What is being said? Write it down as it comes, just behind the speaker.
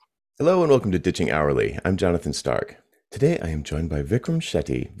Hello and welcome to Ditching Hourly. I'm Jonathan Stark. Today I am joined by Vikram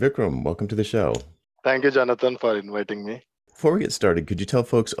Shetty. Vikram, welcome to the show. Thank you, Jonathan, for inviting me. Before we get started, could you tell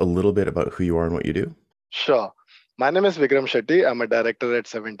folks a little bit about who you are and what you do? Sure. My name is Vikram Shetty. I'm a director at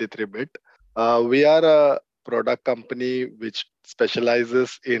 73bit. We are a product company which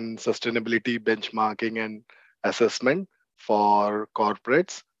specializes in sustainability benchmarking and assessment for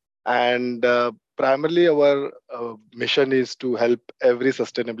corporates. And primarily, our mission is to help every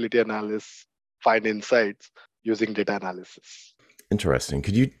sustainability analyst find insights using data analysis. Interesting.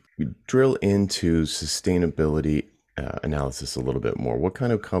 Could you drill into sustainability analysis a little bit more? What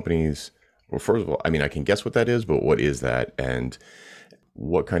kind of companies, well, first of all, I mean, I can guess what that is, but what is that? And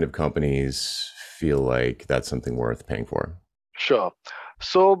what kind of companies feel like that's something worth paying for? Sure.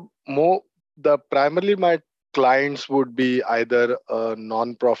 So more the primarily my clients would be either a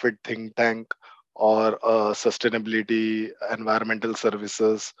non-profit think tank or a sustainability environmental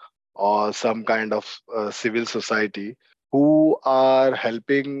services or some kind of civil society who are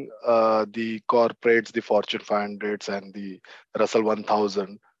helping the corporates, the Fortune 500s and the Russell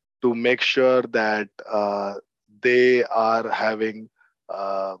 1000 to make sure that they are having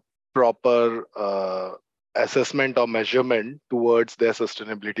uh, proper assessment or measurement towards their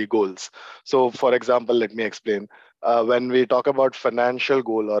sustainability goals. So, for example, let me explain. When we talk about financial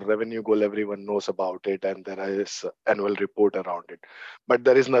goal or revenue goal, everyone knows about it, and there is annual report around it. But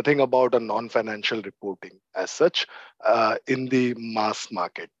there is nothing about a non-financial reporting as such in the mass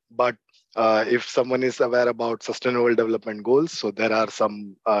market. But if someone is aware about sustainable development goals, so there are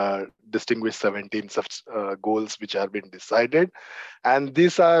some distinguished 17 such goals which have been decided, and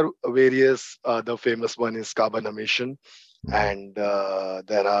these are various. The famous one is carbon emission, Mhm. and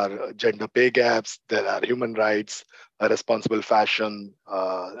there are gender pay gaps, there are human rights, responsible fashion,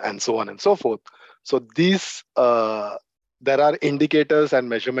 and so on and so forth. So these there are indicators and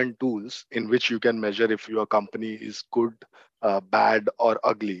measurement tools in which you can measure if your company is good, bad, or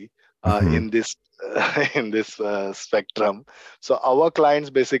ugly Mhm. in this in this spectrum. So our clients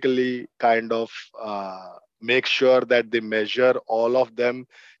basically kind of make sure that they measure all of them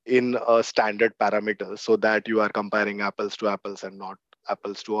in a standard parameter so that you are comparing apples to apples and not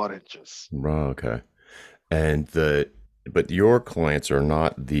apples to oranges. Oh, okay. And but your clients are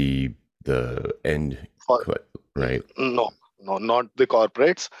not the end, For right? no, no, not the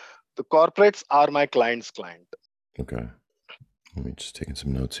corporates. The corporates are my client's client. Okay. Let me just taking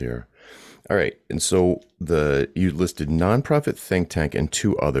some notes here. All right. And so the you listed nonprofit think tank and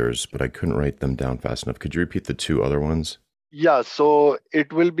two others, but I couldn't write them down fast enough. Could you repeat the two other ones? Yeah, so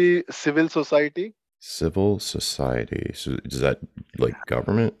it will be civil society. Civil society. So is that like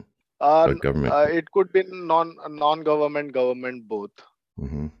government? Government. It could be non-government, government both.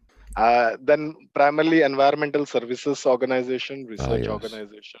 Mm-hmm. Then primarily environmental services organization, Ah, research yes.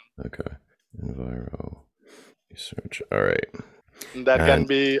 organization. Okay. Enviro research. All right. There can And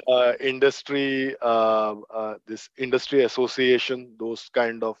be industry, this industry association, those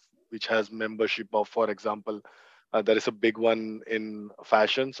kind of which has membership of, for example, there is a big one in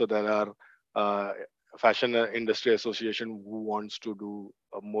fashion. So there are uh, fashion industry association who wants to do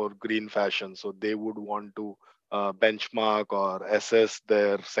more green fashion. So they would want to benchmark or assess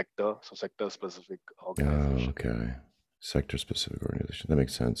their sector, so sector specific oh, organization. okay. Sector specific organization. That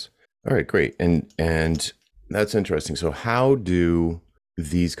makes sense. All right, great. And that's interesting. So how do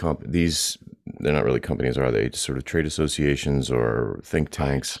these they're not really companies, are they? Just sort of trade associations or think Right.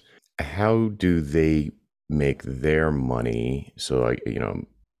 tanks. How do they make their money? So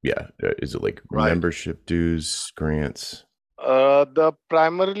yeah, is it like Right. membership dues, grants? The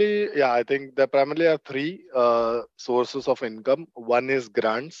primarily, yeah, I think there primarily are three sources of income. One is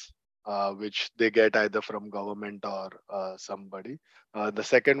grants, which they get either from government or somebody. The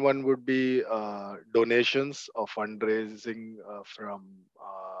second one would be donations or fundraising from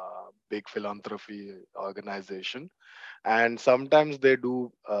big philanthropy organization, and sometimes they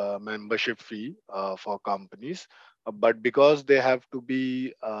do membership fee for companies. But because they have to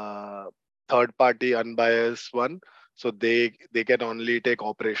be third party unbiased one, so they can only take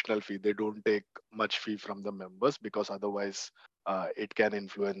operational fee. They don't take much fee from the members because otherwise it can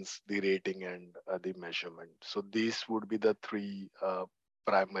influence the rating and the measurement. So these would be the three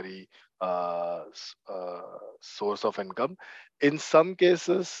primary source of income. In some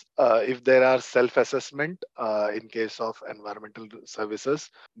cases, if there are self-assessment, in case of environmental services,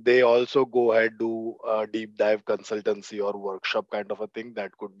 they also go ahead do deep dive consultancy or workshop kind of a thing.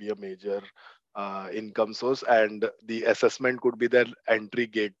 That could be a major income source, and the assessment could be their entry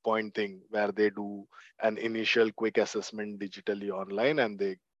gate point thing where they do an initial quick assessment digitally online, and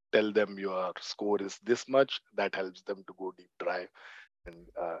they tell them your score is this much. That helps them to go deep dive and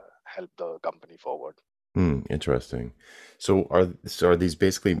help the company forward. Interesting. So are these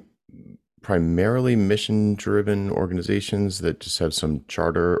basically primarily mission-driven organizations that just have some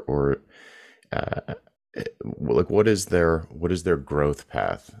charter, or uh, like what is their growth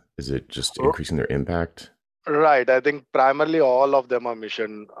path? Is it just increasing their impact? Right. I think primarily all of them are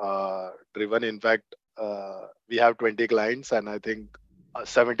mission driven. In fact, we have 20 clients, and I think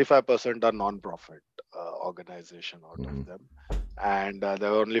 75% are non-profit organization out of Hmm. them. And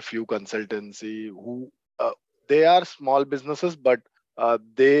there are only few consultancy who they are small businesses, but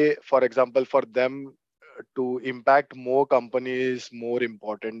for example, for them to impact more companies more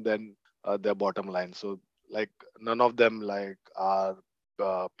important than their bottom line. So like none of them like are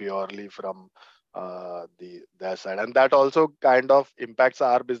purely from the their side, and that also kind of impacts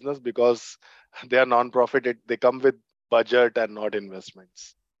our business because they are non-profit. They come with budget and not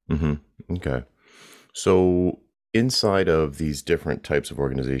investments. Hmm. Okay. So inside of these different types of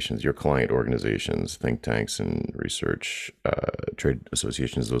organizations, your client organizations, think tanks and research, trade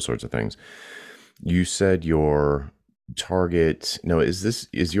associations, those sorts of things, you said your target. Now,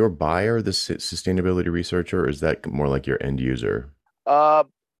 is your buyer the sustainability researcher, or is that more like your end user? Uh,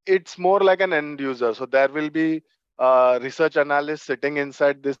 it's more like an end user. So there will be research analysts sitting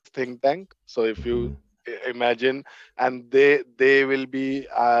inside this think tank. So if you Hmm. imagine, and they will be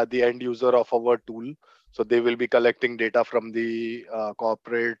the end user of our tool. So they will be collecting data from the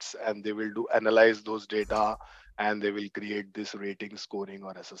corporates, and they will do analyze those data, and they will create this rating, scoring,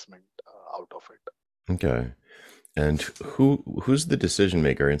 or assessment out of it. Okay. And who's the decision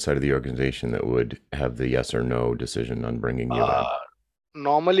maker inside of the organization that would have the yes or no decision on bringing you in? Uh,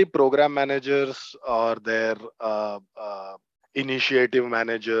 Normally, program managers or their initiative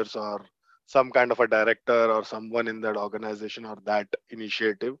managers or some kind of a director or someone in that organization or that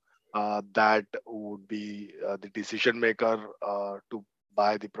initiative that would be the decision maker to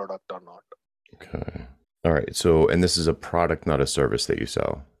buy the product or not. Okay. All right. So, and this is a product, not a service that you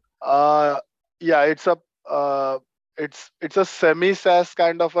sell. Uh, yeah, uh, it's a semi SaaS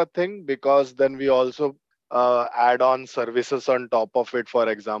kind of a thing because then we also add on services on top of it. For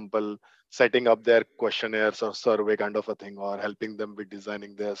example, setting up their questionnaires or survey kind of a thing, or helping them with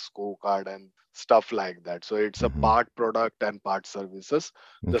designing their scorecard and stuff like that. So it's a Hmm. part product and part services.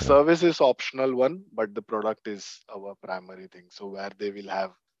 The Okay. service is optional one, but the product is our primary thing. So where they will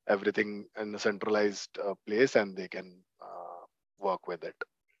have everything in a centralized place and they can work with it.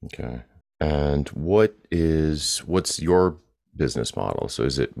 Okay. And what's your business model? So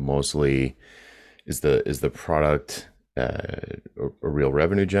is it mostly is the product a real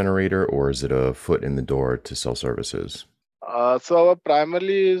revenue generator, or is it a foot in the door to sell services? So our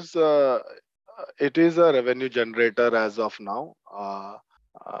primarily is it is a revenue generator as of now.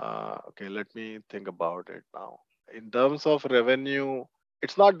 Okay, let me think about it now. In terms of revenue,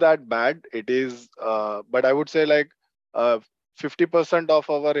 it's not that bad. It is, but I would say like uh, 50% of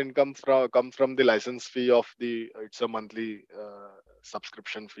our income comes from the license fee of the. It's a monthly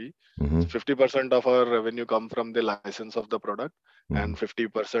subscription fee. Hmm. So 50% of our revenue come from the license of the product, Hmm. and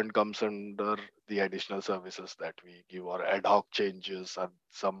 50% comes under the additional services that we give or ad hoc changes and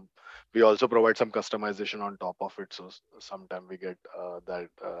some we also provide some customization on top of it, so sometimes we get that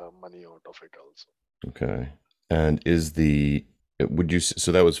money out of it also. Okay. And is the would you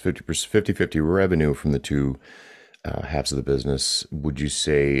so that was 50%, 50/50 revenue from the two halves of the business. Would you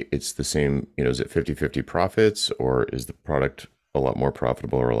say it's the same, is it 50/50 profits, or is the product a lot more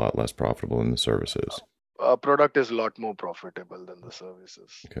profitable or a lot less profitable than the services? Product is a lot more profitable than the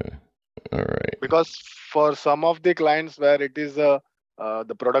services Okay. All right. because for some of the clients where it is a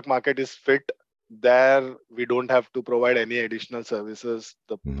the product market is fit, there we don't have to provide any additional services.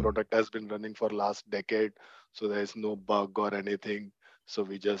 The Mhm. product has been running for last decade, so there is no bug or anything. So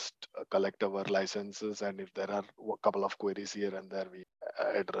we just collect our licenses, and if there are a couple of queries here and there, we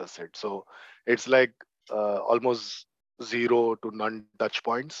address it. So it's like almost zero to none touch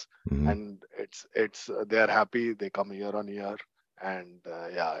points, Mhm. and it's they are happy. They come year on year, and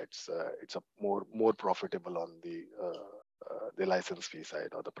yeah, it's a more profitable on the license fee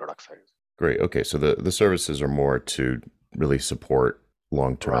side or the product side. Great. Okay. So the services are more to really support Right.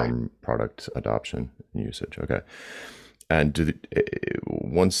 long-term product adoption and usage. Okay. And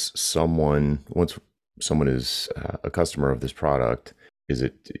once someone is a customer of this product, is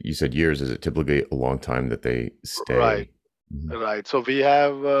it, you said years, is it typically a long time that they Right. stay? Mhm. Right. So we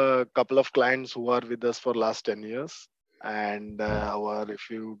have a couple of clients who are with us for last 10 years. And Wow. if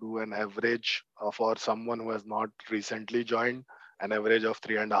you do an average for someone who has not recently joined, an average of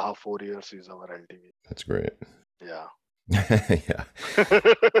 3.5, 4 years is our LTV. That's great. Yeah. Yeah.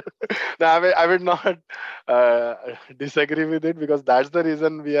 No, I will not uh, disagree with it because that's the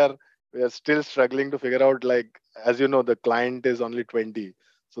reason we are we are still struggling to figure out, like, as you know, the client is only 20.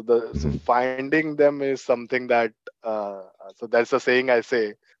 So Hmm. finding them is something that, so that's a saying I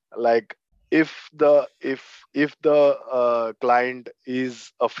say, like, if the client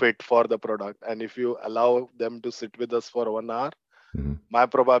is a fit for the product, and if you allow them to sit with us for 1 hour, Hmm. my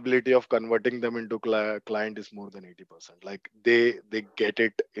probability of converting them into client is more than 80%. Like, they get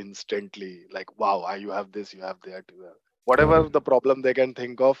it instantly, like, wow, you have this, you have that, Got whatever it. the problem they can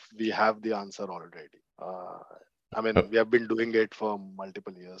think of, we have the answer already. I Oh, mean, we have been doing it for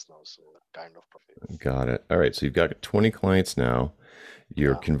multiple years now, so kind of profit. got it. All right. So you've got 20 clients now.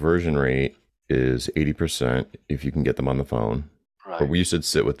 Your Yeah, conversion rate is 80% if you can get them on the phone. But right. we said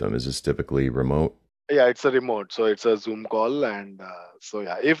sit with them. Is this typically remote? Yeah, it's a remote, so it's a Zoom call. And so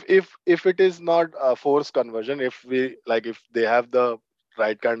yeah, if it is not a forced conversion, if they have the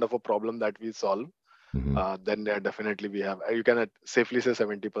right kind of a problem that we solve, Hmm. then definitely we have, you can safely say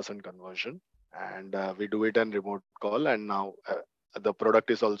 70% conversion. And we do it in remote call. And now the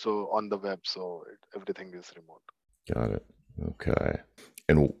product is also on the web, so everything is remote. Got it. Okay.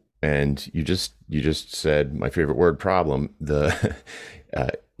 And you just said my favorite word, problem. The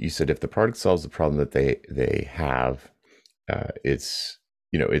you said if the product solves the problem that they have, it's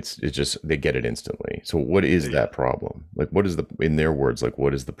just they get it instantly. So what is Yeah. that problem? Like what is the in their words, like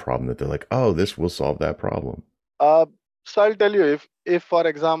what is the problem that they're like, oh, this will solve that problem? uh, so I'll tell you, if for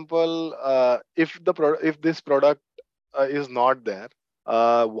example, if this product is not there,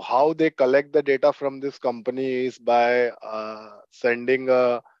 how they collect the data from this company is by sending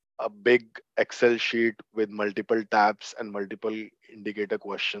a big Excel sheet with multiple tabs and multiple indicator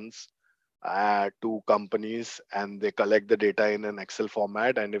questions to companies, and they collect the data in an Excel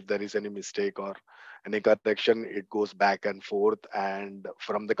format. And if there is any mistake or any correction, it goes back and forth. And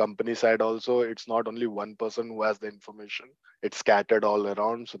from the company side also, it's not only one person who has the information, it's scattered all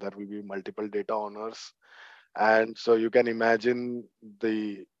around, so there will be multiple data owners. And so you can imagine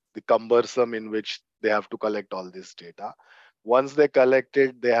the cumbersome in which they have to collect all this data. Once they collect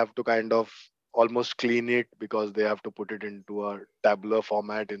it, they have to kind of almost clean it, because they have to put it into a tabular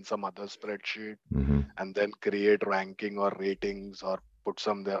format in some other spreadsheet, Hmm. and then create ranking or ratings, or put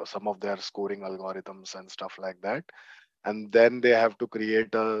some of their scoring algorithms and stuff like that. And then they have to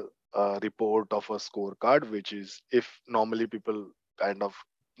create a report of a scorecard, which is, if normally people kind of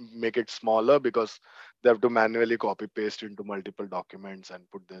make it smaller, because they have to manually copy paste into multiple documents and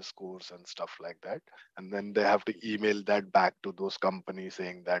put their scores and stuff like that. And then they have to email that back to those companies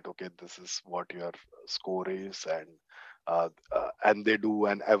saying that, okay, this is what your score is. And they do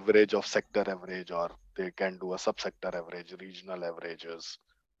an average of sector average, or they can do a subsector average, regional averages,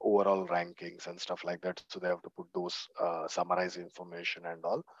 overall rankings and stuff like that. So they have to put those summarize information and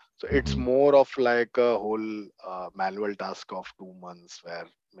all. So it's Hmm. more of like a whole manual task of 2 months, where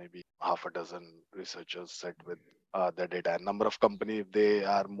maybe half a dozen researchers sit with the data. And number of company, if they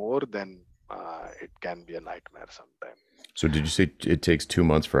are more, then it can be a nightmare sometimes. So did you say it takes 2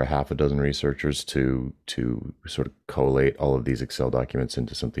 months for a half a dozen researchers to sort of collate all of these Excel documents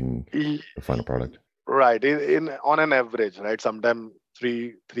into something, a final product? Right. In on an average, right? Sometimes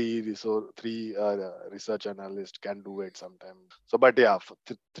three research analysts can do it sometime. So, but yeah,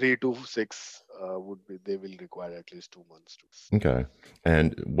 3 to 6 would be, they will require at least 2 months to. Okay.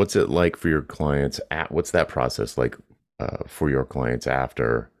 And what's it like for your clients? What's that process like for your clients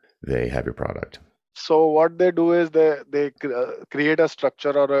after they have your product? So what they do is they create a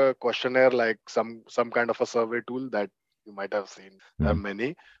structure or a questionnaire, like some kind of a survey tool that you might have seen. There are Hmm.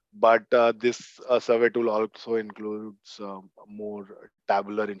 many, but this survey tool also includes more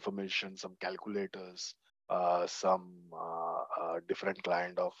tabular information, some calculators, some different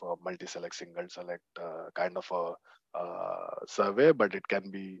kind of multi-select, single select kind of a survey. But it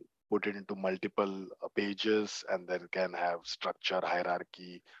can be put into multiple pages, and then can have structure,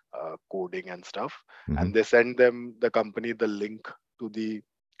 hierarchy, coding and stuff. Hmm. And they send them, the company, the link to the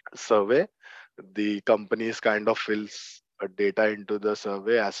survey. The companies kind of fills data into the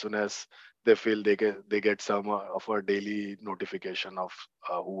survey. As soon as they feel, they get some of a daily notification of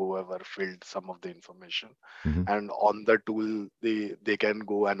whoever filled some of the information. Hmm. And on the tool, they can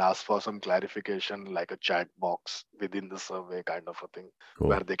go and ask for some clarification, like a chat box within the survey kind of a thing,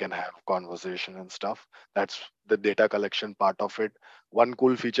 where Cool. they can have conversation and stuff. That's the data collection part of it. One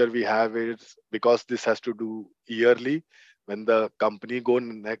cool feature we have is, because this has to do yearly, when the company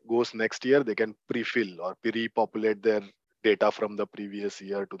goes next year, they can pre-fill or pre-populate their data from the previous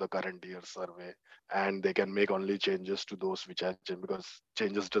year to the current year survey, and they can make only changes to those which are changed, because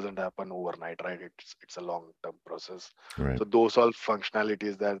changes doesn't happen overnight, right? It's a long term process. Right. So those all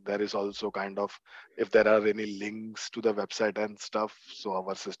functionalities, that there is also kind of, if there are any links to the website and stuff, so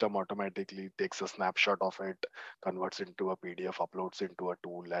our system automatically takes a snapshot of it, converts into a PDF, uploads into a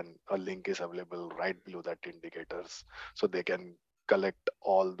tool, and a link is available right below that indicators, so they can collect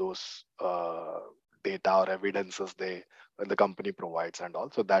all those data or evidences the company provides and all.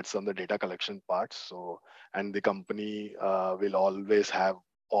 So that's on the data collection part. So, and the company will always have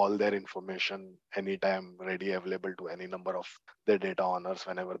all their information anytime ready, available to any number of their data owners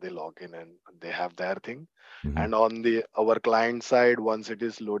whenever they log in and they have their thing. Hmm. And on the our client side, once it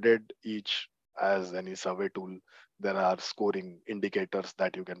is loaded, each as any survey tool, there are scoring indicators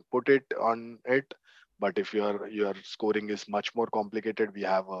that you can put it on it. But if your scoring is much more complicated, we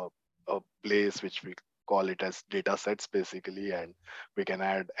have a place which we call it as data sets basically, and we can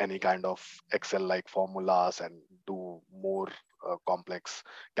add any kind of Excel like formulas and do more complex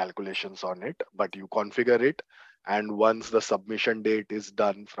calculations on it. But you configure it, and once the submission date is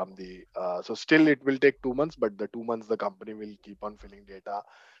done from the so still it will take 2 months, but the 2 months the company will keep on filling data,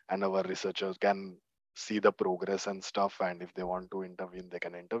 and our researchers can see the progress and stuff, and if they want to intervene they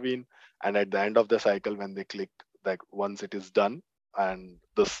can intervene. And at the end of the cycle, when they click, like once it is done, and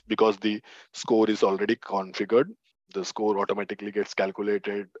this, because the score is already configured, the score automatically gets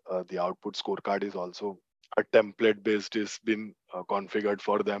calculated. The output scorecard is also a template based, is been configured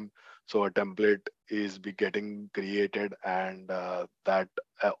for them. So a template is be getting created, and that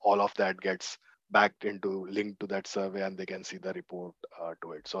all of that gets backed into linked to that survey, and they can see the report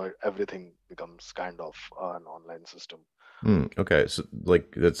to it. So everything becomes kind of an online system. Okay, so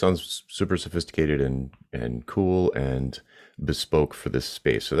like that sounds super sophisticated and cool and bespoke for this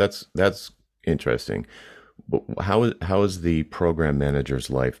space. So that's interesting. But how is the program manager's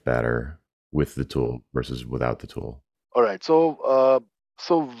life better with the tool versus without the tool? All right.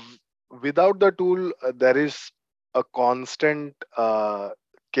 Without the tool, there is a constant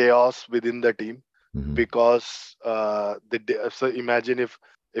chaos within the team, Hmm. because so imagine if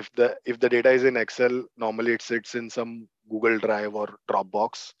the data is in Excel, normally it sits in some Google Drive or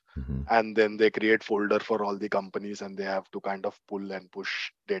Dropbox, Hmm. and then they create folder for all the companies, and they have to kind of pull and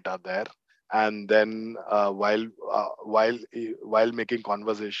push data there. And then while making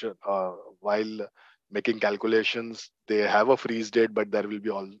conversation while making calculations, they have a freeze date, but there will be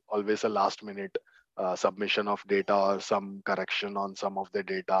always a last minute submission of data or some correction on some of the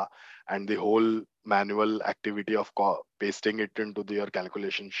data, and the whole manual activity of pasting it into your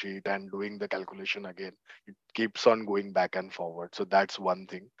calculation sheet and doing the calculation again, it keeps on going back and forward. So that's one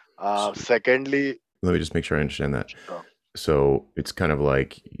thing. So Secondly, let me just make sure I understand that. uh, So it's kind of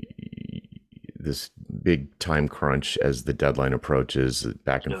like this big time crunch as the deadline approaches,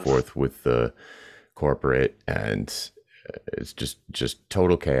 back and yes, forth with the corporate, and it's just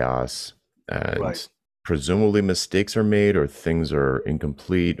total chaos. right. And presumably mistakes are made, or things are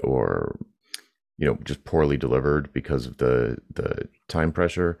incomplete, or just poorly delivered because of the time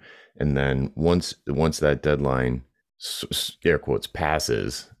pressure. And then once that deadline, air quotes,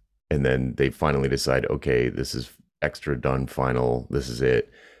 passes, and then they finally decide, okay, this is extra done, final, this is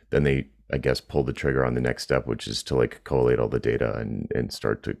it, then they, I guess, pull the trigger on the next step, which is to like collate all the data and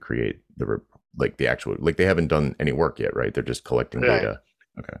start to create like the actual, like they haven't done any work yet, right? They're just collecting Right. data.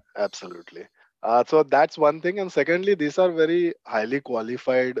 Okay. Absolutely. So that's one thing. And secondly, these are very highly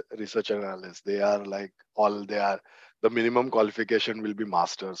qualified research analysts. They are like the minimum qualification will be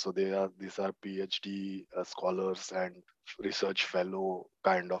master. So these are PhD scholars and research fellow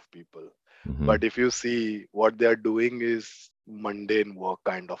kind of people. Mm-hmm. But if you see, what they are doing is mundane work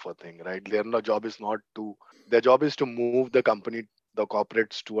kind of a thing, right? Their job is to move the company, the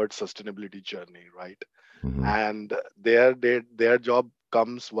corporates towards sustainability journey, right? Mm-hmm. And their job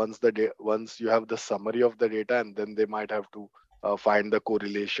comes once you have the summary of the data, and then they might have to find the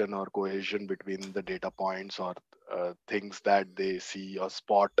correlation or cohesion between the data points, or things that they see, or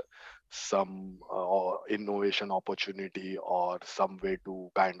spot some or innovation opportunity, or some way to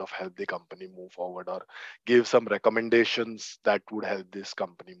kind of help the company move forward, or give some recommendations that would help this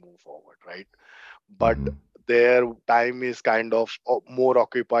company move forward, right? But Mm-hmm. their time is kind of more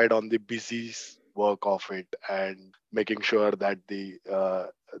occupied on the work of it, and making sure that the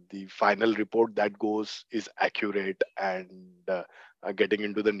final report that goes is accurate, and getting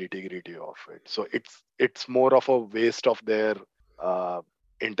into the nitty gritty of it. So it's more of a waste of their uh,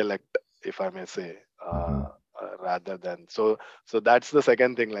 intellect, if I may say, Mm-hmm. rather than so that's the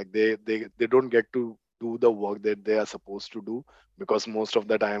second thing. Like they don't get to do the work that they are supposed to do, because most of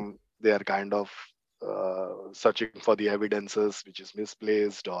the time they are kind of searching for the evidences which is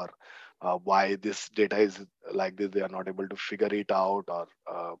misplaced, or why this data is like this, they are not able to figure it out,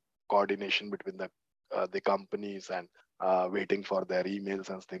 or coordination between the companies, and waiting for their emails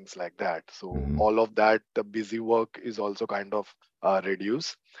and things like that. So Hmm. all of that, the busy work is also kind of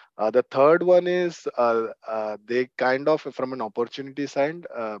reduced. The third one is they kind of, from an opportunity side,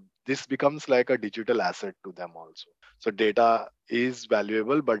 this becomes like a digital asset to them also. So data is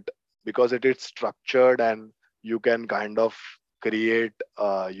valuable, but because it is structured, and you can kind of create,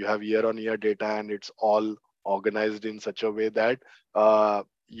 you have year on year data, and it's all organized in such a way that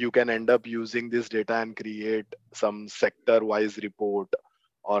you can end up using this data and create some sector wise report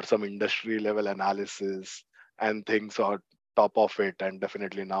or some industry level analysis and things on top of it. And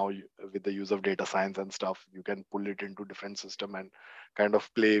definitely now with the use of data science and stuff, you can pull it into different system and kind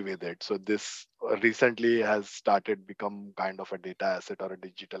of play with it. So this recently has started become kind of a data asset or a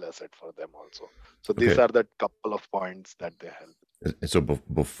digital asset for them also. So these Okay. are the couple of points that they help. So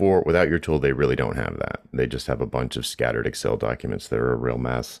before, without your tool, they really don't have that. They just have a bunch of scattered Excel documents. They're a real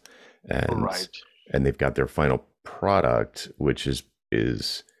mess, and Right. they've got their final product, which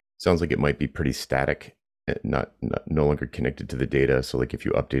is sounds like it might be pretty static, not no longer connected to the data. So like if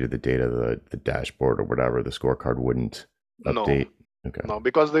you updated the data, the dashboard or whatever, the scorecard wouldn't No, update. Okay. no,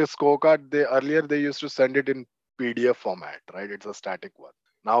 because the scorecard, they earlier they used to send it in PDF format, right? It's a static one.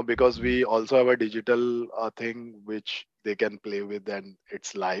 Now because Mhm. we also have a digital thing which they can play with, and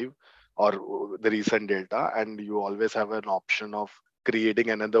it's live, or the recent data, and you always have an option of creating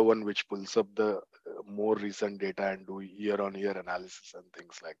another one which pulls up the more recent data and do year on year analysis and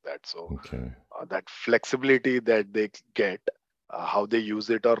things like that. So Okay. that flexibility that they get, how they use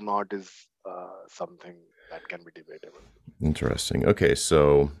it or not, is something that can be debatable. Interesting. Okay,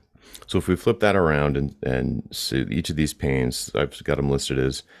 so if we flip that around and see each of these pains, I've got them listed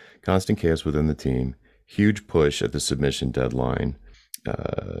as constant chaos within the team, huge push at the submission deadline.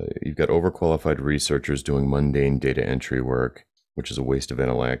 You've got overqualified researchers doing mundane data entry work, which is a waste of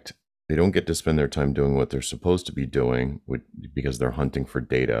intellect. They don't get to spend their time doing what they're supposed to be doing because they're hunting for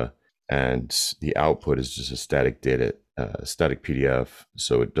data, and the output is just a static data, static PDF.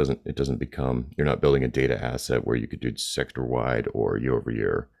 So it doesn't become, you're not building a data asset where you could do sector wide or year over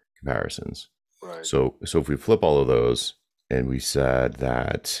year comparisons. Right. So if we flip all of those and we said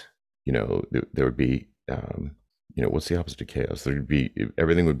that, there would be, what's the opposite of chaos? There'd be,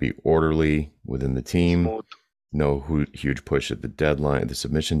 everything would be orderly within the team. Smooth. No huge push at the deadline, the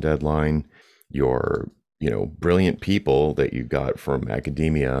submission deadline. Your, brilliant people that you got from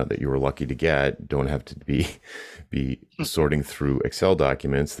academia that you were lucky to get don't have to be sorting through Excel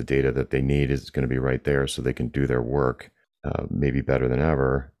documents. The data that they need is going to be right there, so they can do their work maybe better than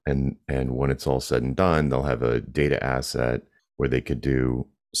ever. And when it's all said and done, they'll have a data asset where they could do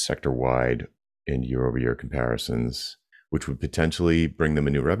sector wide and year over year comparisons, which would potentially bring them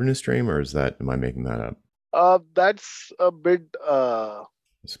a new revenue stream. Or am I making that up? That's a bit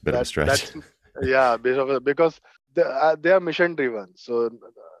It's a bit of a that stretch. that's yeah, because they are mission driven. So like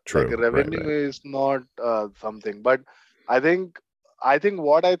True. Right. revenue Right. is not something, but I think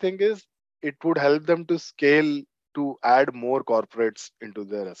what I think is it would help them to scale, to add more corporates into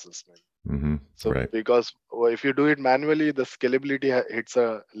their assessment. Mm-hmm. So Right. because if you do it manually, the scalability hits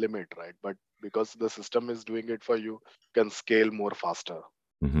a limit, right? But because the system is doing it for you, you can scale more faster.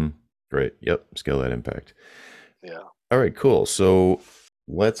 Mm-hmm. Great. Yep. Scale that impact. Yeah. All right. Cool. So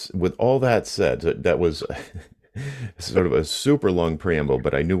with all that said, that was sort of a super long preamble,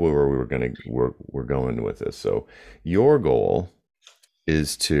 but I knew where we're going with this. So your goal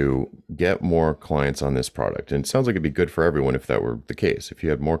is to get more clients on this product. And it sounds like it'd be good for everyone if that were the case. If you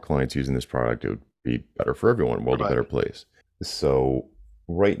had more clients using this product, it would be better for everyone, world a Right. better place. So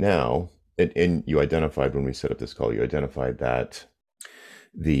right now, and you identified when we set up this call, you identified that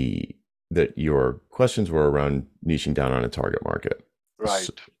the that your questions were around niching down on a target market. So, Right.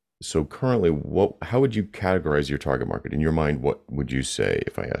 so currently, how would you categorize your target market in your mind? What would you say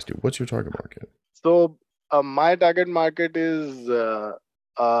if I asked you, what's your target market? So my target market is a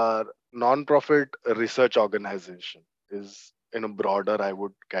non-profit research organization. Is in a broader, I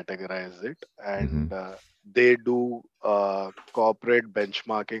would categorize it, Mm-hmm. and they do corporate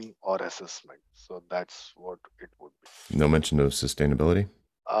benchmarking or assessment. So that's what it would be. No mention of sustainability.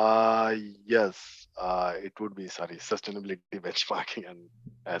 Uh, yes, it would be, sorry, sustainability benchmarking and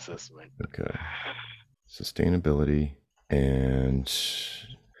assessment. Okay, sustainability. And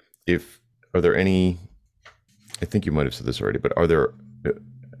if are there any? I think you might have said this already, but are there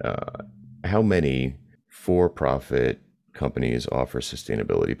uh, how many for-profit companies offer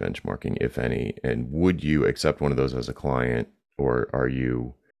sustainability benchmarking, if any? And would you accept one of those as a client, or are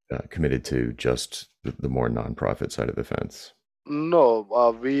you committed to just the more nonprofit side of the fence? No,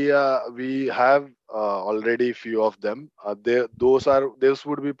 we have already few of them. Those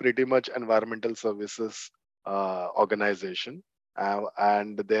would be pretty much environmental services organization,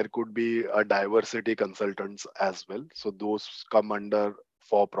 and there could be a diversity consultants as well. So those come under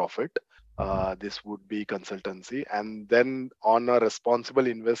for profit. Mhm. This would be consultancy, and then on a responsible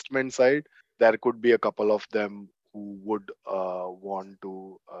investment side, there could be a couple of them who would want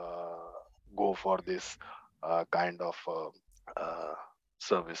to go for this kind of uh,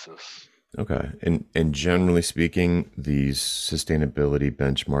 services. Okay. And generally speaking, these sustainability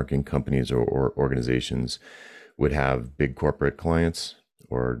benchmarking companies or organizations would have big corporate clients,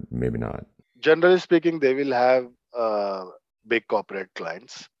 or maybe not. Generally speaking, they will have big corporate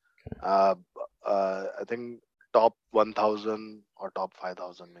clients. Uh, I think top 1,000 or top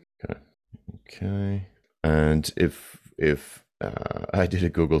 5,000. Okay. Okay. And if I did a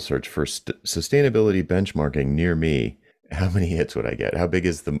Google search for sustainability benchmarking near me, how many hits would I get? How big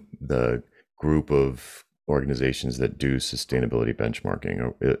is the group of organizations that do sustainability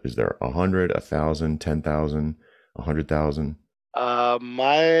benchmarking? Is there 100, 1,000, 10,000, 100,000?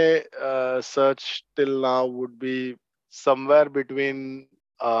 My search till now would be somewhere between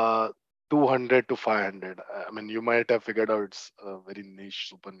 200 to 500. I mean, you might have figured out it's a very niche,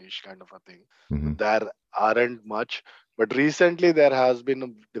 super niche kind of a thing. So Mm-hmm. there aren't much, but recently there has been a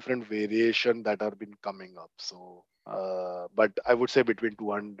different variation that are been coming up. So, but I would say between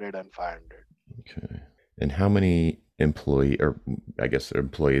 200 and 500. Okay. And how many employee, or I guess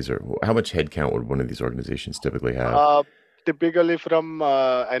employees, or how much headcount would one of these organizations typically have? Uh, Typically from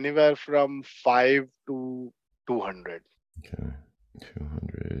anywhere from 5 to 200. Okay.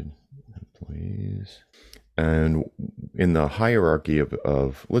 200 employees. And in the hierarchy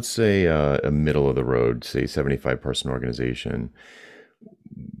of let's say a middle of the road, say 75 person organization,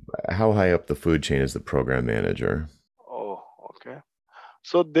 how high up the food chain is the program manager? Oh, okay.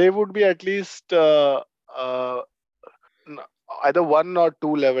 So they would be at least uh, n- either one or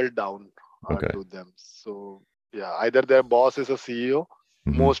two level down Okay. to them. So yeah, either their boss is a CEO.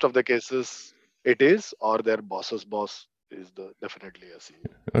 Hmm. Most of the cases it is, or their boss's boss is the definitely a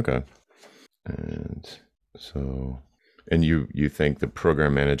CEO. Okay. And so, and you think the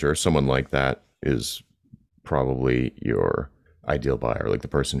program manager or someone like that is probably your ideal buyer, like the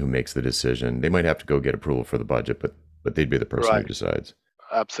person who makes the decision. They might have to go get approval for the budget, but they'd be the person who Right. decides.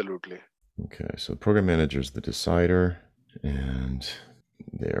 Absolutely. Okay, so the program manager is the decider, and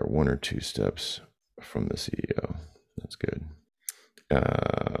they're one or two steps from the CEO. That's good.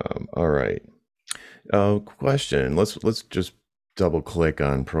 All right. Question. Let's just double click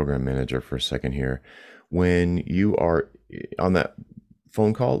on program manager for a second here. When you are on that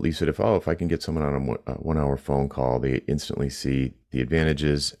phone call, you said if I can get someone on a 1 hour phone call, they instantly see the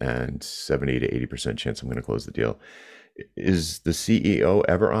advantages and 70 to 80% chance I'm going to close the deal. Is the CEO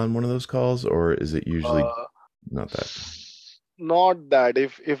ever on one of those calls, or is it usually Uh, not that? Not that.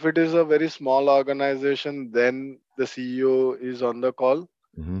 If it is a very small organization, then the CEO is on the call.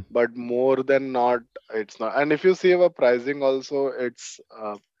 Mm-hmm. But more than not, it's not. And if you see our pricing also, it's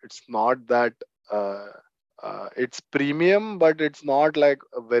not that it's premium, but it's not like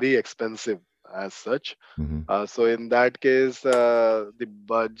very expensive as such. Mm-hmm. So in that case, the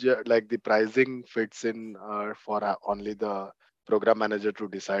budget, like the pricing, fits in for only the program manager to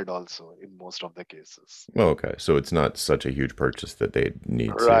decide. Also, in most of the cases. Oh, okay. So it's not such a huge purchase that they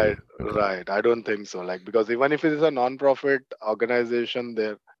need Right, to. Okay. right. I don't think so. Like, because even if it is a non-profit organization,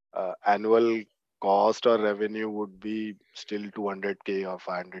 their annual cost or revenue would be still 200K or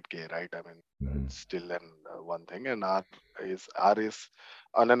 500K, right? I mean, Mm-hmm. it's still one thing. And our is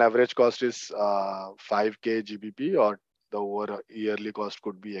on an average cost is 5K GBP, or the over yearly cost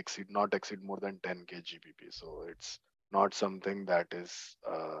could be not exceed more than 10K GBP. So it's not something that is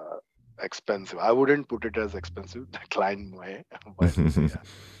expensive. I wouldn't put it as expensive. The client may, but yeah.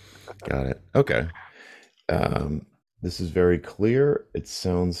 Got it. Okay. Um, this is very clear. It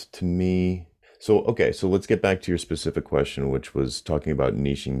sounds to me. So, okay. So let's get back to your specific question, which was talking about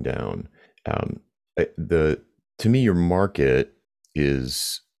niching down. Um, the to me, your market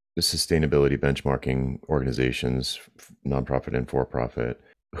is the sustainability benchmarking organizations, nonprofit and for profit,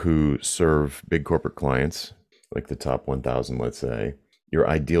 who serve big corporate clients, like the top 1,000, let's say. Your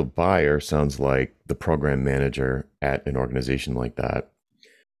ideal buyer sounds like the program manager at an organization like that.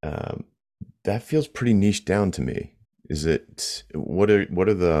 Um, that feels pretty niche down to me. Is it? What are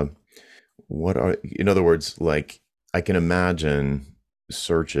in other words, like I can imagine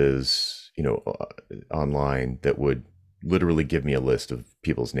searches, online that would literally give me a list of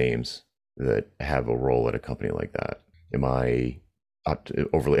people's names that have a role at a company like that. Am I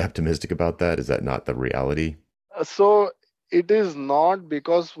overly optimistic about that? Is that not the reality? So it is not,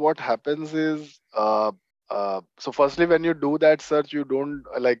 because what happens is, so firstly, when you do that search, you don't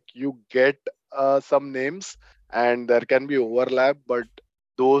like you get some names, and there can be overlap, but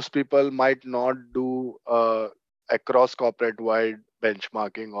those people might not do across corporate wide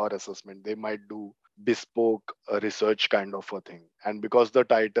benchmarking or assessment. They might do bespoke research kind of a thing, and because the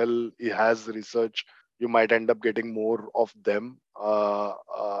title it has research, you might end up getting more of them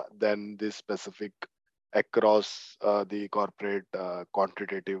than this specific across the corporate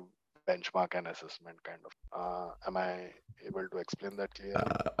quantitative benchmark and assessment kind of. Am I able to explain that clearly?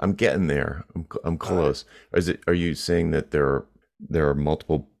 I'm getting there. I'm All right. close. Are you saying that there are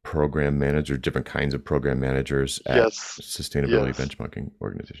multiple program managers, different kinds of program managers at Yes. sustainability Yes. benchmarking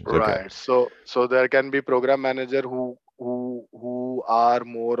organizations? Okay. Right. So there can be program manager who are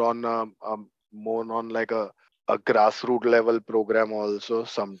more on like a grassroots level program also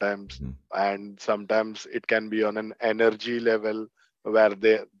sometimes, Mhm. and sometimes it can be on an energy level where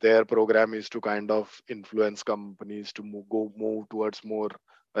their program is to kind of influence companies to move towards more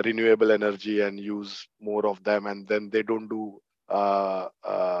renewable energy and use more of them, and then uh,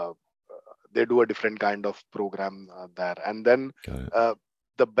 uh, they do a different kind of program there, and then Got it. uh,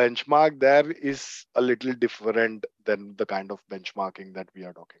 the benchmark there is a little different than the kind of benchmarking that we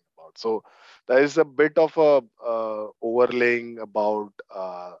are talking about. So there is a bit of a overlaying about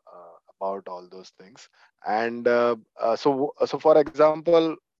all those things, and so for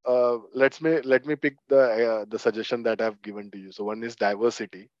example, let me pick the suggestion that I've given to you. So one is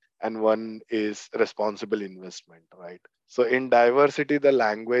diversity and one is responsible investment, right? So in diversity, the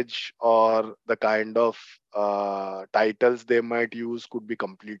language or the kind of titles they might use could be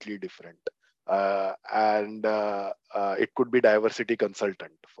completely different. And it could be diversity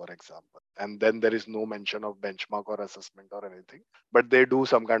consultant, for example. And then there is no mention of benchmark or assessment or anything, but they do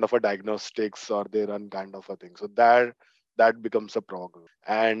some kind of a diagnostics or they run kind of a thing. So that becomes a problem.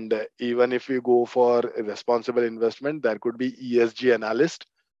 And even if you go for a responsible investment, there could be ESG analyst,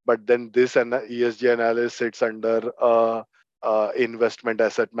 but then this ESG analyst sits under a investment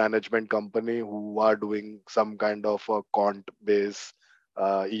asset management company who are doing some kind of a quant based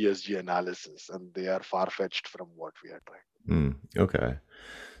ESG analysis, and they are far fetched from what we are trying. Okay.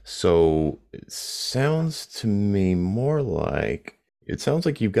 So it sounds to me more like it sounds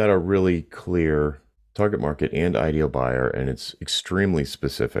like you've got a really clear target market and ideal buyer, and it's extremely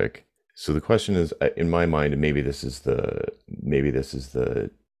specific. So the question is, in my mind, and maybe this is the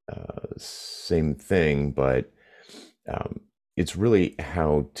same thing, but um, it's really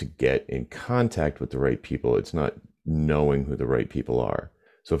how to get in contact with the right people. It's not knowing who the right people are.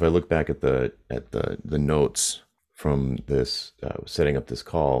 So if I look back at the notes from this setting up this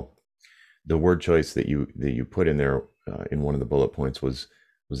call, the word choice that you put in there in one of the bullet points was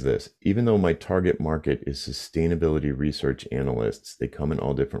this: even though my target market is sustainability research analysts, they come in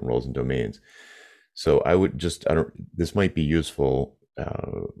all different roles and domains. So I don't, this might be useful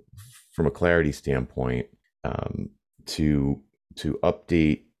from a clarity standpoint, um, to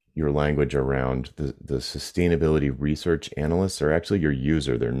update your language around the sustainability research analysts are actually your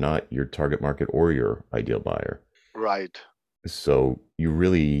user. They're not your target market or your ideal buyer. Right. So you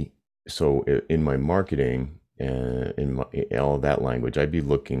really, so in my marketing and in all of that language, I'd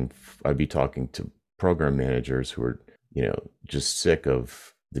be talking to program managers who are, just sick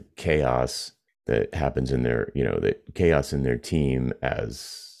of the chaos that happens in their, the chaos in their team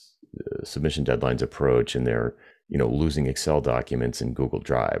as submission deadlines approach, and they're, losing Excel documents in Google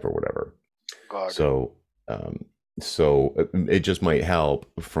Drive or whatever. Got it. So, um, it just might help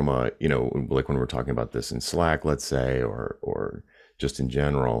from a, like when we're talking about this in Slack, let's say, or just in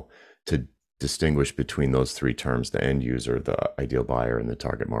general, to distinguish between those three terms: the end user, the ideal buyer, and the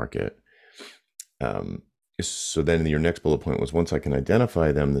target market. Um, so then your next bullet point was, once I can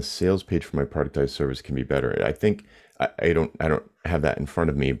identify them, the sales page for my productized service can be better. I think I don't have that in front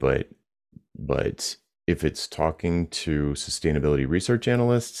of me, but if it's talking to sustainability research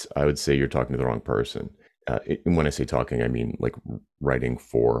analysts, I would say you're talking to the wrong person. When I say talking, I mean like writing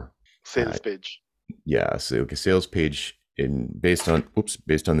for. Uh, Sales page. yeah, so like a sales page, based on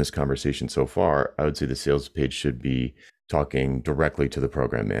this conversation so far, I would say the sales page should be talking directly to the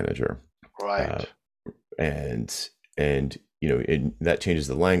program manager. Right. Uh, and that changes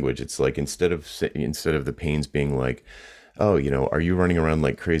the language. It's like, instead of the pains being like, oh, are you running around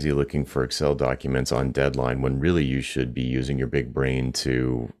like crazy looking for Excel documents on deadline, when really you should be using your big brain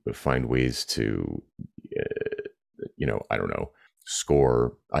to find ways to, I don't know,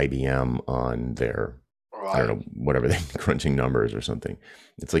 score IBM on their I don't Right. know, whatever they crunching numbers or something.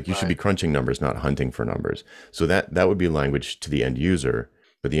 It's like you should be Right. crunching numbers, not hunting for numbers. So that would be language to the end user,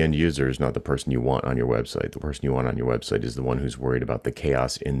 but the end user is not the person you want on your website. The person you want on your website is the one who's worried about the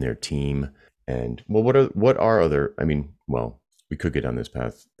chaos in their team. And well, what are other? I mean, well, we could get on this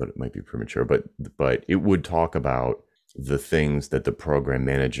path, but it might be premature. But it would talk about the things that the program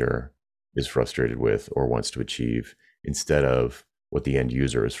manager is frustrated with or wants to achieve instead of what the end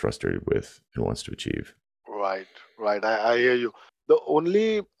user is frustrated with and wants to achieve. Right. Right. I hear you. The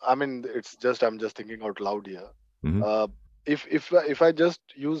only, I mean, it's just I'm just thinking out loud here. Mm-hmm. Uh, if I just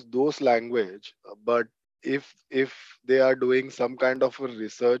use those language, but if they are doing some kind of a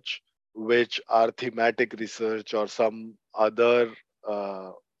research, which are thematic research or some other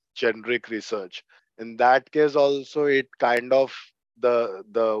uh, generic research, in that case also it kind of the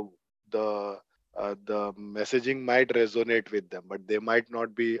the the messaging might resonate with them, but they might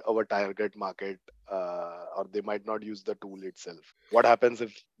not be our target market, or they might not use the tool itself. What happens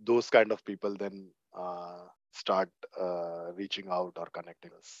if those kind of people then start reaching out or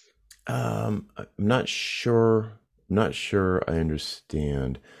connecting us? I'm not sure. Not sure I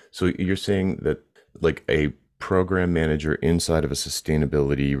understand. So you're saying that like a program manager inside of a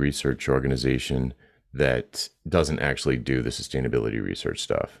sustainability research organization that doesn't actually do the sustainability research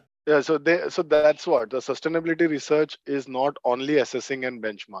stuff. Yeah, so that's what the sustainability research is, not only assessing and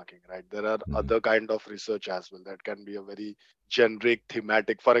benchmarking, right? There are Mhm. other kind of research as well that can be a very generic,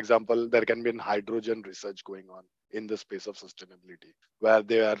 thematic. For example, there can be an hydrogen research going on in the space of sustainability, where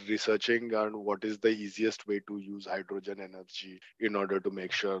they are researching on what is the easiest way to use hydrogen energy in order to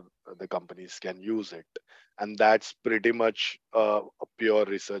make sure the companies can use it, and that's pretty much a pure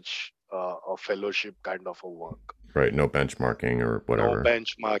research, a fellowship kind of a work. Right. No benchmarking or No whatever.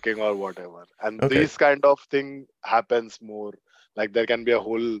 benchmarking or whatever, and Okay. this kind of thing happens more. Like there can be a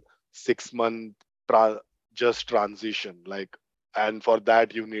whole 6 month just transition, like, and for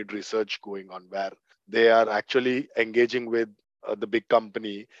that you need research going on where they are actually engaging with the big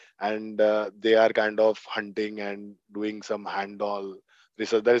company, and they are kind of hunting and doing some handall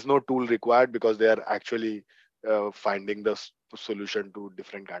research. There is no tool required because they are actually finding the solution to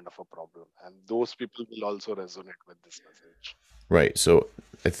different kind of a problem, and those people will also resonate with this message. Right. So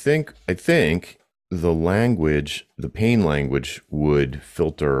I think the language, the pain language would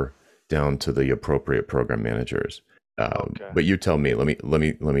filter down to the appropriate program managers. Okay. But you tell me. Let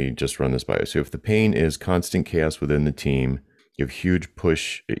me just run this by you. So if the pain is constant chaos within the team, you have huge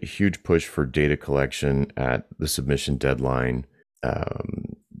push for data collection at the submission deadline.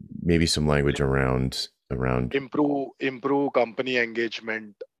 Um, Maybe some language around. Improve company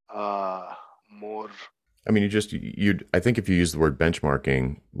engagement more. I mean, you. I think if you use the word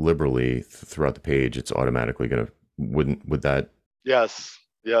benchmarking liberally throughout the page, it's automatically gonna wouldn't would that. Yes,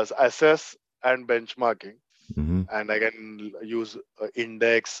 yes, assess and benchmarking, Mm-hmm. and I can use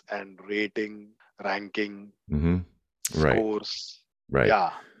index and rating, ranking, Mm-hmm. Right. scores. Right.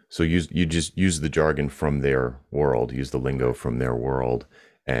 Yeah. So you just use the jargon from their world, use the lingo from their world,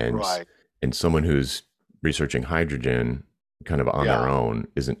 and Right. and someone who's researching hydrogen kind of on their Yeah. own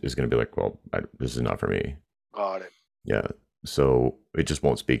is going to be like, well, this is not for me. Got it. Yeah. So it just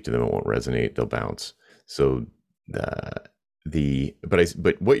won't speak to them. It won't resonate. They'll bounce. So the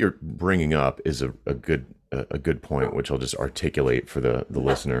but what you're bringing up is a good point, which I'll just articulate for the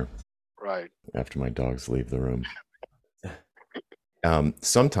listener Right. after my dogs leave the room.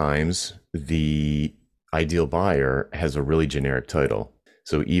 Sometimes the ideal buyer has a really generic title.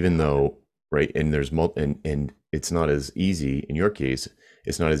 So even though, right, and there's and it's not as easy in your case,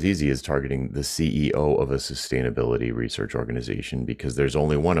 it's not as easy as targeting the CEO of a sustainability research organization because there's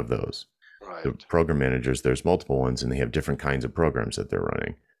only one of those. The Right. program managers, there's multiple ones and they have different kinds of programs that they're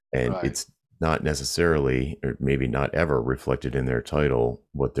running. And Right. it's not necessarily, or maybe not ever, reflected in their title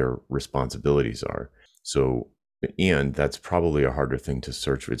what their responsibilities are. So, and that's probably a harder thing to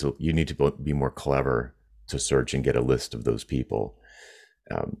search. You need to be more clever to search and get a list of those people.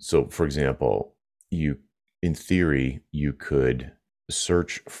 So, for example, in theory, you could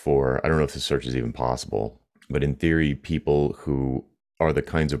search for, I don't know if the search is even possible, but in theory, people who are the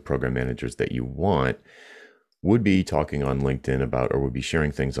kinds of program managers that you want would be talking on LinkedIn about, or would be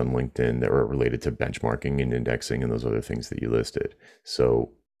sharing things on LinkedIn that are related to benchmarking and indexing and those other things that you listed.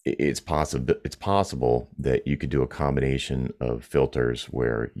 So it's possible that you could do a combination of filters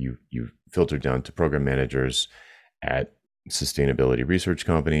where you filter down to program managers at sustainability research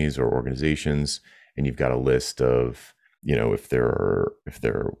companies or organizations, and you've got a list of, if there are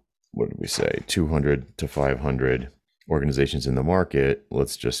what did we say, 200 to 500 organizations in the market.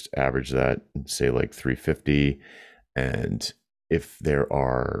 Let's just average that and say like 350. And if there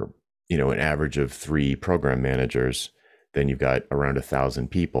are an average of 3 program managers, then you've got around 1,000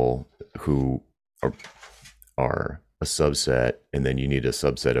 people who are a subset, and then you need a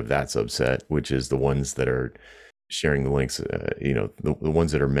subset of that subset, which is the ones that are sharing the links, the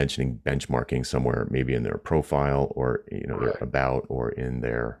ones that are mentioning benchmarking somewhere, maybe in their profile or, their Right. about, or in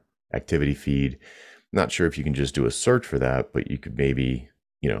their activity feed. Not sure if you can just do a search for that, but you could maybe,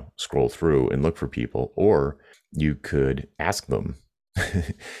 scroll through and look for people, or you could ask them.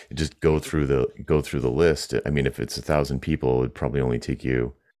 Just go through the list. I mean, if it's 1,000 people, it'd probably only take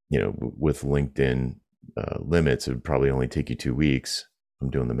you, with LinkedIn limits, it would probably only take you 2 weeks. I'm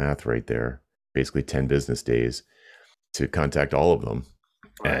doing the math right there. Basically 10 business days to contact all of them,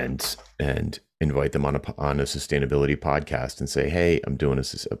 Right. and invite them on a sustainability podcast and say, hey, I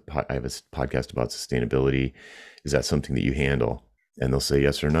have a podcast about sustainability. Is that something that you handle? And they'll say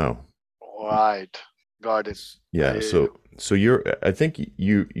yes or no. Right. Got it. Yeah. I So I think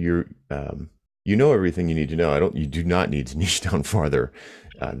you know everything you need to know. You do not need to niche down farther.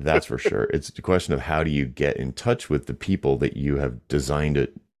 That's for sure. It's a question of how do you get in touch with the people that you have designed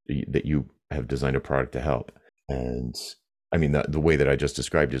a product to help. And I mean, the way that I just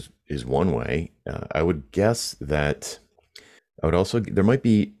described is one way. I would guess that I would also there might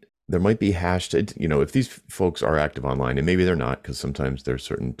be hashtag. If these folks are active online, and maybe they're not, because sometimes there's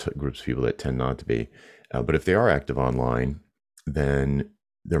certain groups of people that tend not to be. But if they are active online, then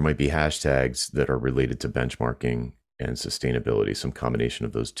there might be hashtags that are related to benchmarking and sustainability, some combination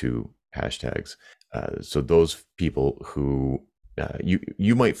of those two hashtags. So those people who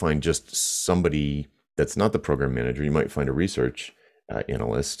you might find just somebody that's not the program manager. You might find a research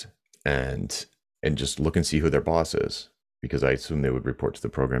analyst, and just look and see who their boss is, because I assume they would report to the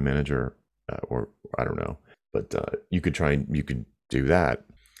program manager, or I don't know, but you could do that.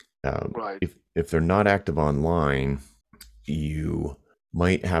 right. If they're not active online, you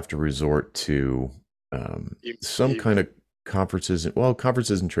might have to resort to some kind Email. of conferences. Well,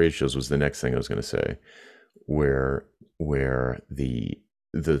 conferences and trade shows was the next thing I was going to say, where the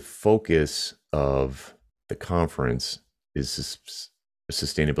focus of the conference is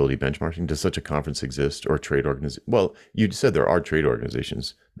sustainability benchmarking. Does such a conference exist, or trade organization? Well, you said there are trade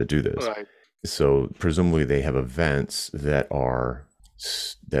organizations that do this, Right. so presumably they have events that are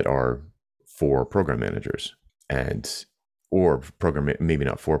for program managers, and or program maybe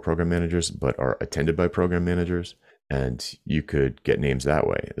not for program managers, but are attended by program managers, and you could get names that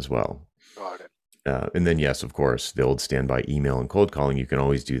way as well. Got it. And then, yes, of course, the old standby email and cold calling. You can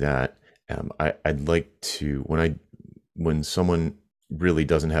always do that. I'd like to when someone really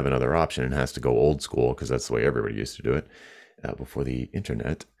doesn't have another option and has to go old school, because that's the way everybody used to do it before the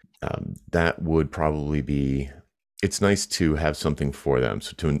internet. That would probably be. It's nice to have something for them.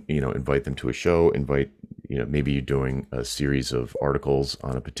 So to invite them to a show, maybe you're doing a series of articles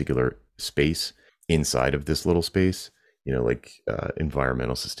on a particular space inside of this little space, like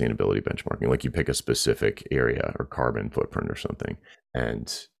environmental sustainability benchmarking, like you pick a specific area or carbon footprint or something,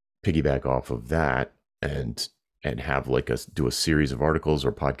 and piggyback off of that, and have do a series of articles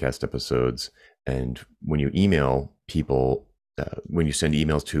or podcast episodes. And when you email people, when you send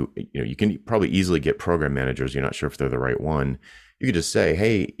emails to, you can probably easily get program managers. You're not sure if they're the right one. You could just say,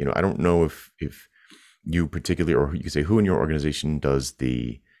 hey, I don't know if you particularly, or you could say who in your organization does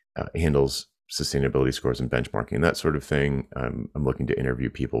the handles sustainability scores and benchmarking and that sort of thing. I'm looking to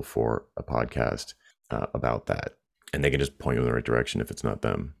interview people for a podcast about that, and they can just point you in the right direction if it's not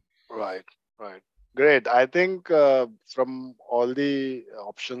them. Right. Right. Great. I think from all the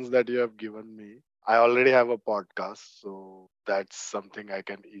options that you have given me, I already have a podcast, so that's something I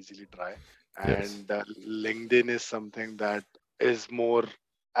can easily try. Yes. And LinkedIn is something that is more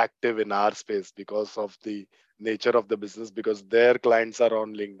active in our space because of the nature of the business, because their clients are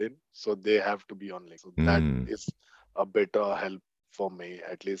on LinkedIn, so they have to be on LinkedIn. So that Mm. is a bit help for me,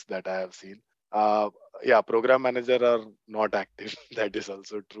 at least that I have seen. Uh, yeah, program manager are not active. That is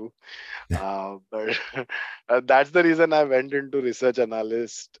also true. But that's the reason I went into research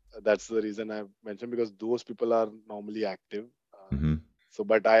analyst. That's the reason I mentioned, because those people are normally active. Mm-hmm. So,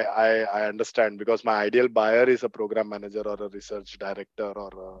 but I understand, because my ideal buyer is a program manager or a research director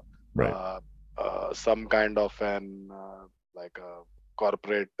or Right. some kind of an like a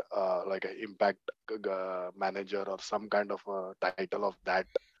corporate like an impact manager or some kind of a title of that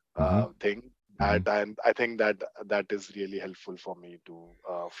Mm-hmm. thing. Mm-hmm. That, and I think that that is really helpful for me to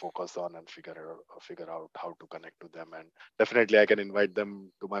focus on and figure out how to connect to them. And definitely I can invite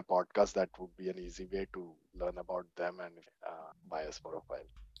them to my podcast. That would be an easy way to learn about them and bias profile.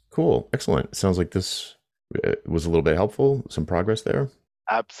 Cool. Excellent. Sounds like this was a little bit helpful. Some progress there.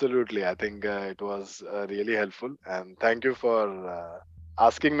 Absolutely. I think it was really helpful. And thank you for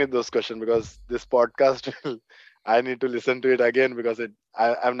asking me those questions, because this podcast will, I need to listen to it again, because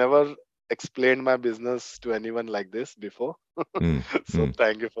I've never explained my business to anyone like this before. Mm, So mm.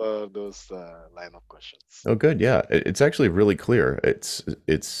 thank you for those line of questions. Oh, good. Yeah, it's actually really clear. It's.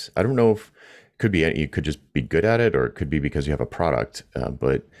 I don't know if it could be you could just be good at it, or it could be because you have a product.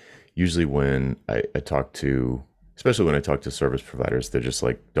 But usually, when I talk to, especially when I talk to service providers, they're just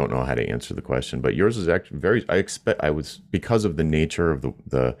like don't know how to answer the question. But yours is actually very. I expect I was because of the nature of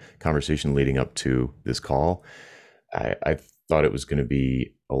the conversation leading up to this call. I thought it was going to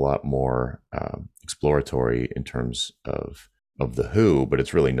be a lot more exploratory in terms of the who, but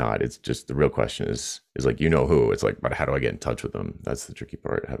it's really not. It's just the real question is like who. It's like, but how do I get in touch with them? That's the tricky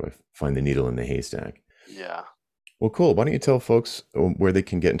part. How do I find the needle in the haystack? Yeah. Well, cool. Why don't you tell folks where they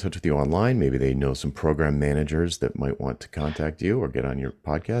can get in touch with you online? Maybe they know some program managers that might want to contact you or get on your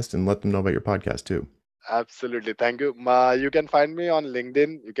podcast, and let them know about your podcast too. Absolutely. Thank you. You can find me on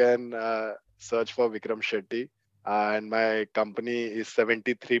LinkedIn. You can search for Vikram Shetty. And my company is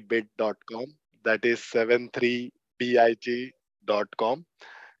 73bit.com. That is 73bit.com.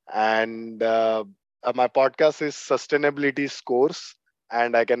 And my podcast is Sustainability Scores.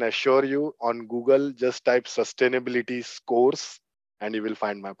 And I can assure you, on Google, just type Sustainability Scores and you will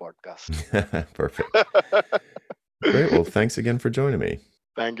find my podcast. Perfect. Great. Well, thanks again for joining me.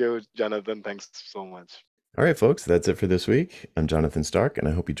 Thank you, Jonathan. Thanks so much. All right, folks, that's it for this week. I'm Jonathan Stark, and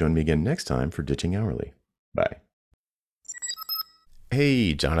I hope you join me again next time for Ditching Hourly. Bye.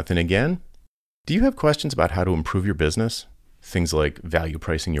 Hey, Jonathan again. Do you have questions about how to improve your business? Things like value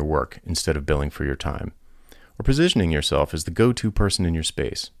pricing your work instead of billing for your time, or positioning yourself as the go-to person in your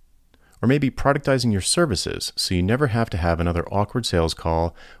space, or maybe productizing your services so you never have to have another awkward sales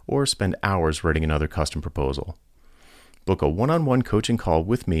call or spend hours writing another custom proposal. Book a one-on-one coaching call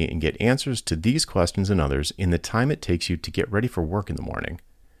with me and get answers to these questions and others in the time it takes you to get ready for work in the morning.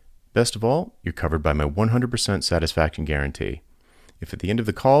 Best of all, you're covered by my 100% satisfaction guarantee. If at the end of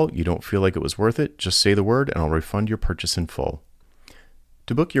the call you don't feel like it was worth it, just say the word and I'll refund your purchase in full.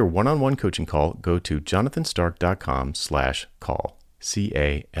 To book your one-on-one coaching call, go to jonathanstark.com/call,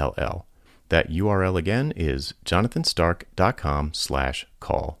 CALL. That URL again is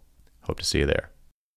jonathanstark.com/call. Hope to see you there.